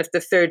is kind of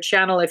the third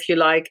channel, if you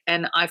like,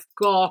 and I've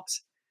got,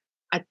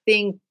 I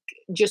think,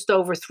 just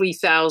over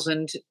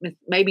 3,000,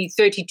 maybe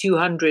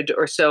 3,200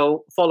 or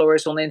so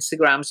followers on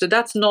Instagram. So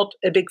that's not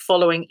a big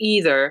following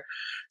either.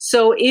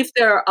 So if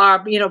there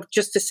are,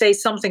 just to say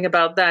something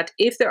about that,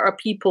 if there are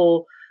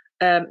people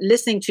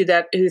listening to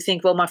that who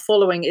think, well, my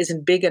following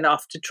isn't big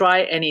enough to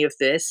try any of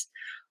this.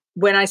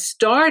 When I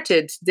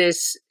started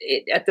this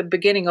at the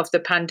beginning of the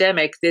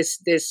pandemic, this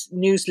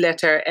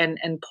newsletter and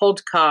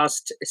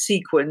podcast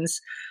sequence,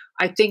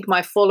 I think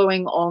my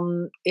following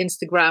on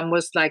Instagram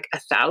was like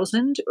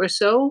 1,000 or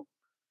so.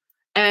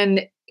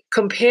 And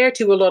compared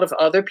to a lot of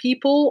other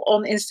people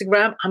on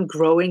Instagram, I'm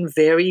growing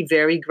very,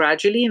 very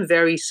gradually and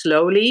very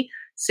slowly.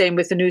 Same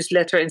with the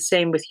newsletter and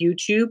same with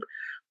YouTube.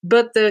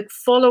 But the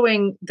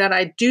following that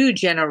I do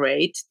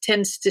generate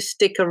tends to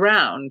stick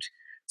around.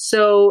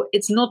 So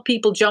it's not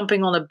people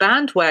jumping on a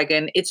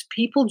bandwagon, it's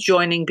people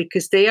joining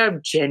because they are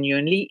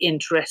genuinely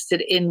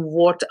interested in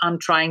what I'm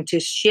trying to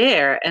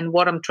share and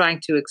what I'm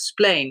trying to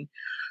explain.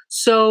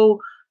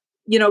 So,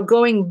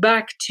 going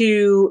back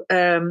to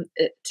the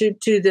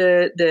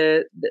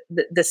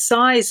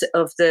size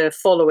of the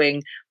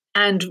following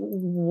and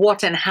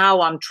what and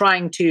how I'm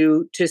trying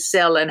to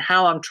sell and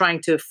how I'm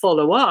trying to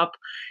follow up,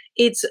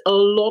 it's a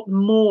lot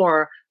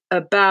more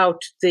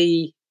about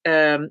the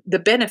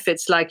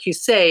benefits, like you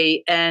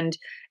say, and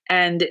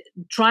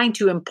trying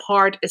to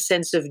impart a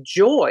sense of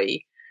joy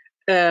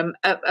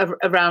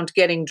around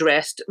getting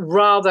dressed,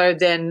 rather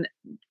than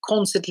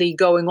constantly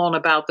going on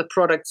about the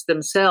products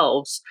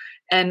themselves.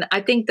 And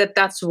I think that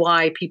that's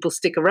why people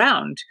stick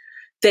around.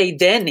 They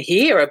then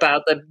hear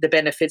about the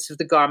benefits of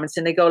the garments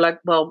and they go like,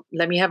 well,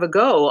 let me have a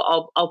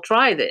go. I'll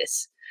try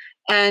this.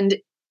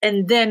 And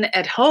then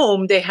at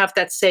home, they have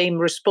that same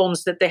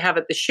response that they have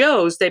at the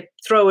shows. They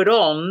throw it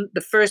on,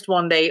 the first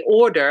one they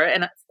order.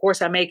 And of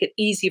course, I make it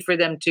easy for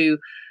them to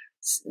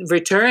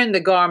return the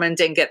garment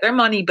and get their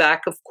money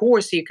back. Of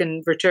course, you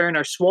can return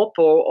or swap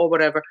or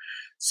whatever.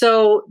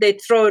 So they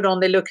throw it on,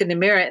 they look in the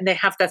mirror, and they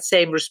have that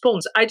same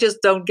response. I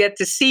just don't get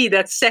to see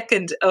that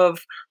second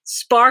of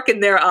spark in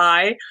their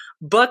eye,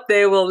 but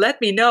they will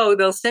let me know.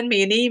 They'll send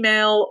me an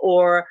email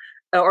or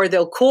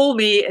they'll call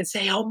me and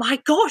say, oh my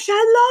gosh, I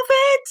love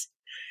it.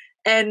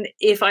 And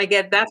if I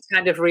get that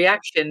kind of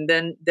reaction,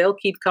 then they'll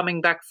keep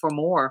coming back for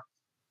more.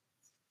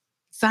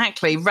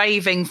 Exactly.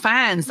 Raving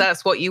fans.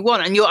 That's what you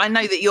want. And I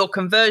know that your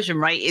conversion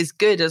rate is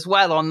good as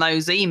well on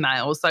those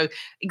emails. So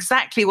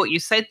exactly what you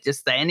said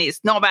just then.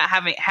 It's not about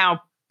having how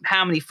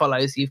many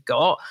follows you've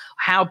got,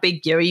 how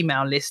big your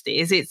email list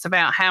is. It's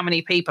about how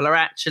many people are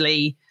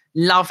actually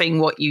loving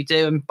what you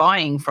do and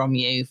buying from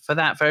you for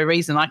that very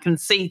reason. I can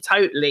see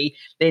totally,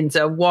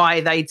 Linda,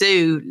 why they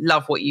do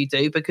love what you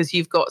do, because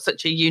you've got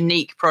such a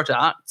unique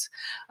product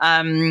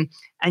and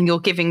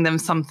you're giving them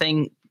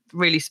something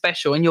really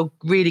special, and you're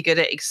really good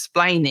at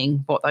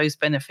explaining what those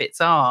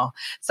benefits are.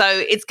 So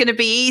it's going to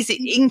be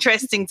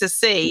interesting to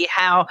see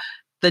how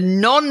the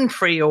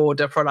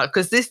non-pre-order product,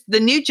 because the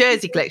New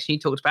Jersey collection you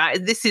talked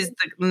about, this is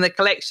the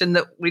collection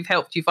that we've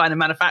helped you find a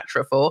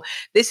manufacturer for.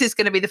 This is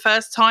going to be the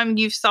first time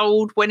you've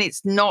sold when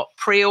it's not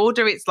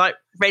pre-order. It's like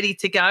ready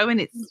to go,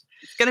 and it's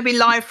going to be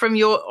live from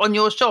on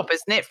your shop,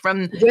 isn't it?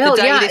 From the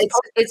day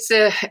it's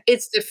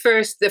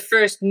the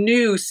first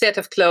new set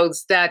of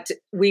clothes that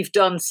we've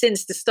done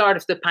since the start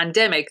of the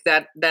pandemic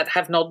that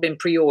have not been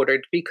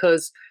pre-ordered,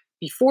 because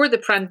before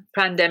the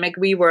pandemic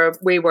we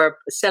were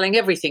selling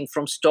everything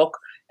from stock,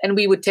 and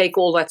we would take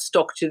all that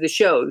stock to the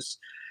shows.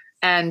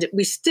 And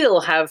we still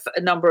have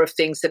a number of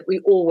things that we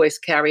always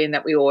carry and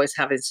that we always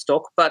have in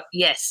stock. But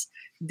yes,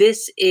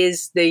 these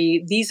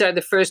are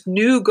the first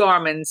new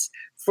garments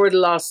for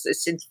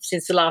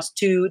since the last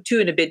two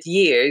and a bit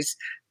years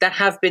that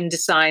have been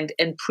designed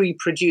and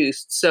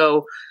pre-produced.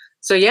 So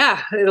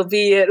yeah, it'll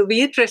be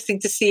interesting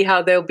to see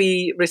how they'll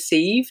be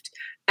received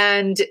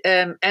and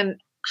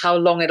how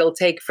long it'll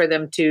take for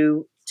them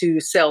to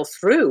sell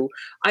through.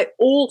 I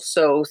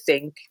also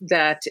think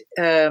that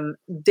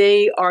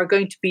they are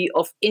going to be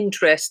of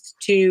interest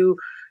to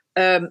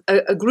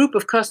a group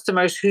of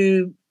customers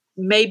who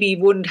maybe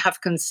wouldn't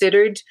have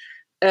considered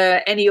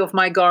any of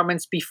my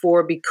garments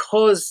before,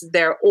 because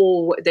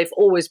they've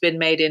always been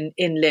made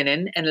in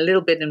linen and a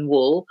little bit in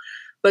wool.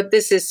 But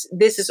this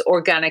is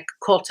organic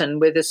cotton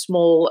with a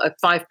small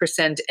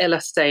 5%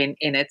 elastane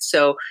in it,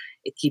 so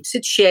it keeps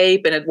its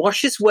shape and it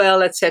washes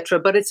well, etc.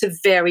 But it's a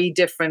very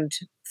different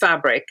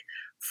fabric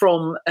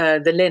from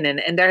the linen.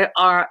 And there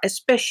are,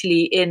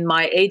 especially in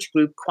my age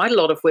group, quite a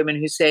lot of women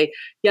who say,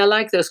 yeah, I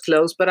like those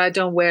clothes, but I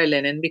don't wear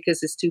linen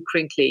because it's too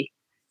crinkly.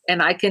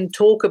 And I can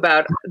talk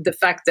about the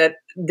fact that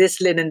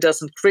this linen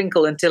doesn't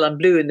crinkle until I'm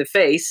blue in the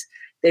face.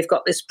 They've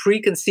got this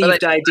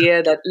preconceived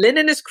idea that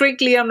linen is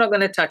crinkly, I'm not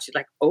going to touch it.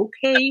 Like,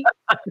 okay,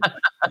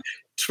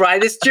 try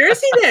this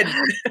jersey then.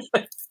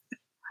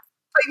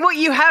 What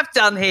you have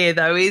done here,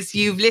 though, is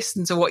you've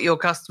listened to what your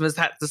customers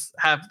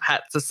have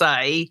had to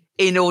say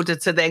in order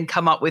to then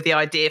come up with the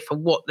idea for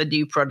what the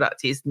new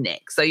product is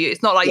next. So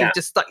it's not like you've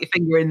just stuck your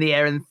finger in the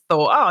air and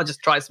thought, oh, I'll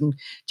just try some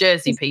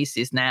jersey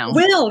pieces now.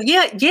 Well,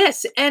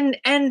 yes. And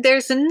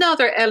there's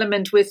another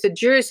element with the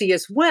jersey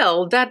as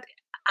well that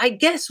I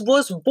guess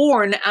was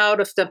born out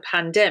of the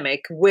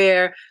pandemic,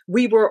 where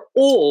we were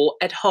all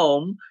at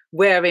home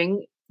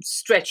wearing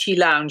stretchy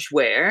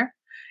loungewear.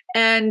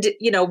 And,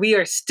 we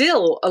are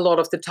still a lot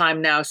of the time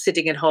now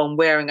sitting at home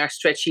wearing our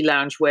stretchy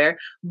loungewear,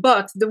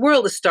 but the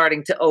world is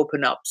starting to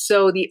open up.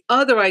 So the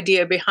other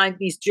idea behind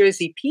these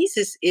jersey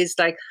pieces is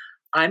like,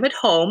 I'm at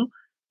home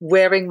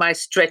wearing my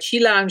stretchy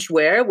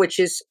loungewear, which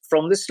is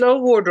from the Slow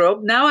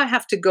wardrobe. Now I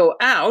have to go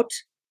out.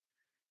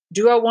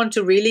 Do I want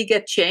to really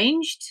get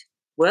changed?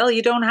 Well,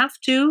 you don't have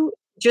to.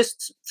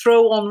 Just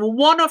throw on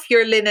one of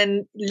your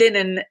linen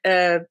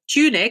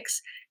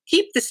tunics,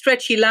 keep the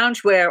stretchy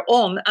loungewear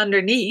on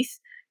underneath,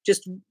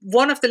 just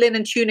one of the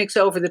linen tunics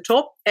over the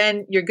top,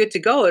 and you're good to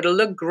go. It'll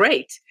look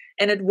great.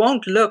 And it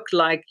won't look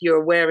like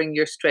you're wearing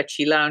your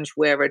stretchy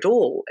loungewear at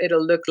all.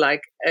 It'll look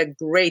like a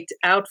great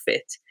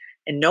outfit.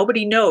 And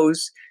nobody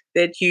knows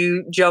that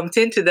you jumped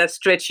into that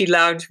stretchy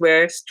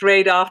loungewear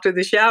straight after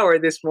the shower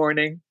this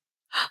morning.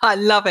 I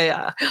love it.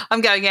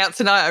 I'm going out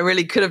tonight. I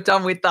really could have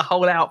done with the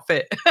whole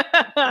outfit.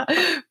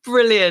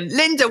 Brilliant.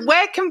 Linda,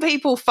 where can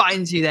people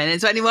find you then?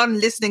 Is there anyone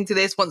listening to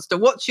this wants to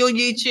watch your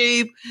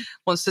YouTube,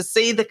 wants to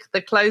see the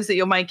clothes that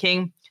you're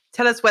making?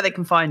 Tell us where they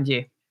can find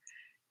you.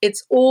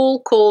 It's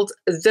all called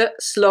The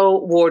Slow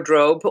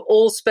Wardrobe,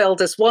 all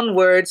spelled as one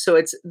word. So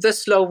it's The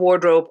Slow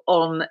Wardrobe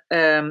on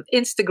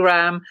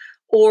Instagram,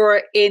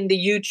 or in the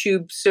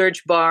YouTube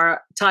search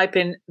bar, type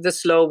in The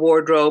Slow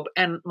Wardrobe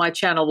and my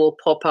channel will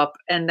pop up.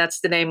 And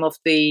that's the name of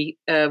the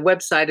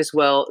website as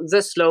well,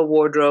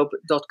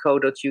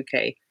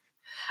 theslowwardrobe.co.uk.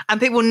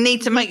 And people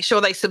need to make sure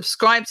they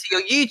subscribe to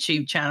your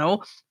YouTube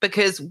channel,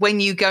 because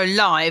when you go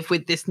live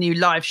with this new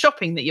live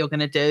shopping that you're going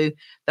to do,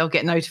 they'll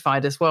get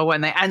notified as well,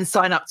 won't they? And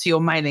sign up to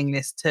your mailing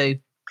list too.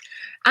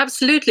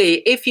 Absolutely.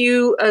 If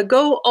you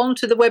go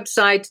onto the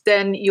website,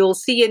 then you'll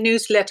see a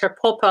newsletter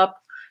pop up,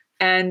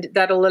 and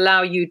that'll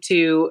allow you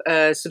to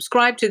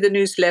subscribe to the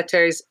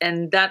newsletters,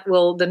 and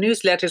the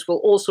newsletters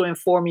will also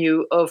inform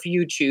you of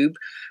YouTube.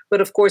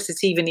 But of course,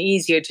 it's even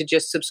easier to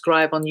just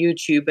subscribe on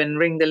YouTube and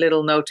ring the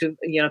little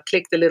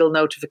click the little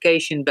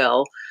notification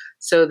bell,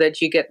 so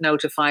that you get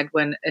notified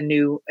when a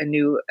new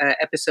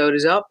episode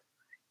is up,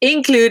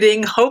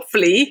 including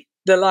hopefully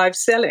the live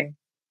selling.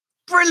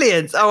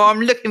 Brilliant. Oh,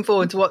 I'm looking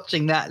forward to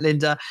watching that,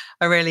 Linda.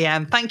 I really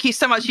am. Thank you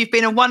so much. You've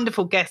been a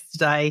wonderful guest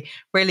today.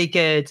 Really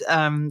good.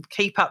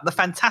 Keep up the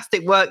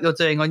fantastic work you're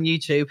doing on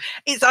YouTube.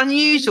 It's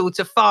unusual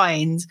to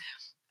find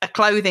a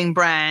clothing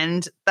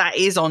brand that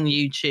is on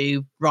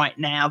YouTube right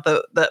now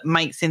that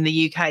makes in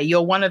the UK.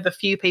 You're one of the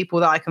few people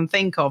that I can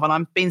think of, and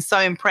I've been so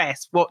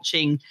impressed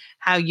watching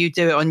how you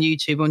do it on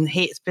YouTube, and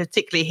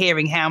particularly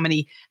hearing how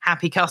many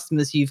happy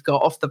customers you've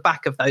got off the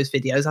back of those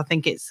videos. I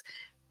think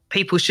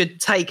people should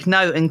take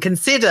note and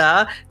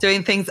consider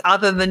doing things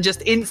other than just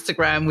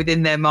Instagram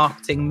within their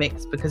marketing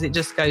mix, because it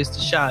just goes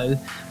to show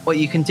what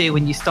you can do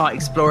when you start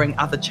exploring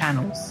other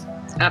channels.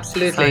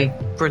 Absolutely.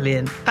 So,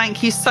 brilliant.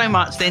 Thank you so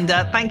much,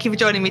 Linda. Thank you for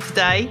joining me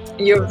today.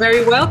 You're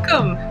very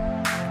welcome.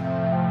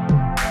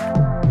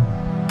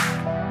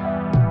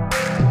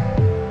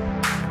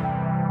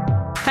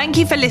 Thank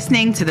you for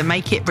listening to the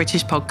Make It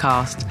British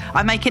podcast.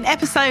 I make an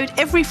episode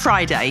every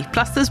Friday,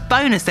 plus there's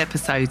bonus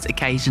episodes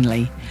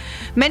occasionally.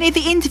 Many of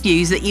the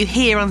interviews that you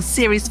hear on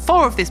Series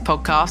 4 of this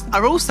podcast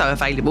are also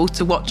available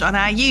to watch on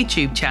our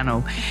YouTube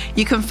channel.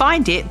 You can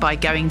find it by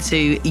going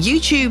to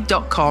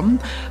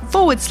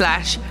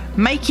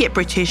youtube.com/Make It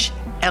British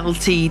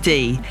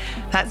LTD.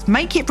 That's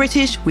Make It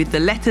British with the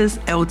letters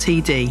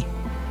LTD.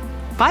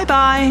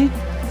 Bye-bye.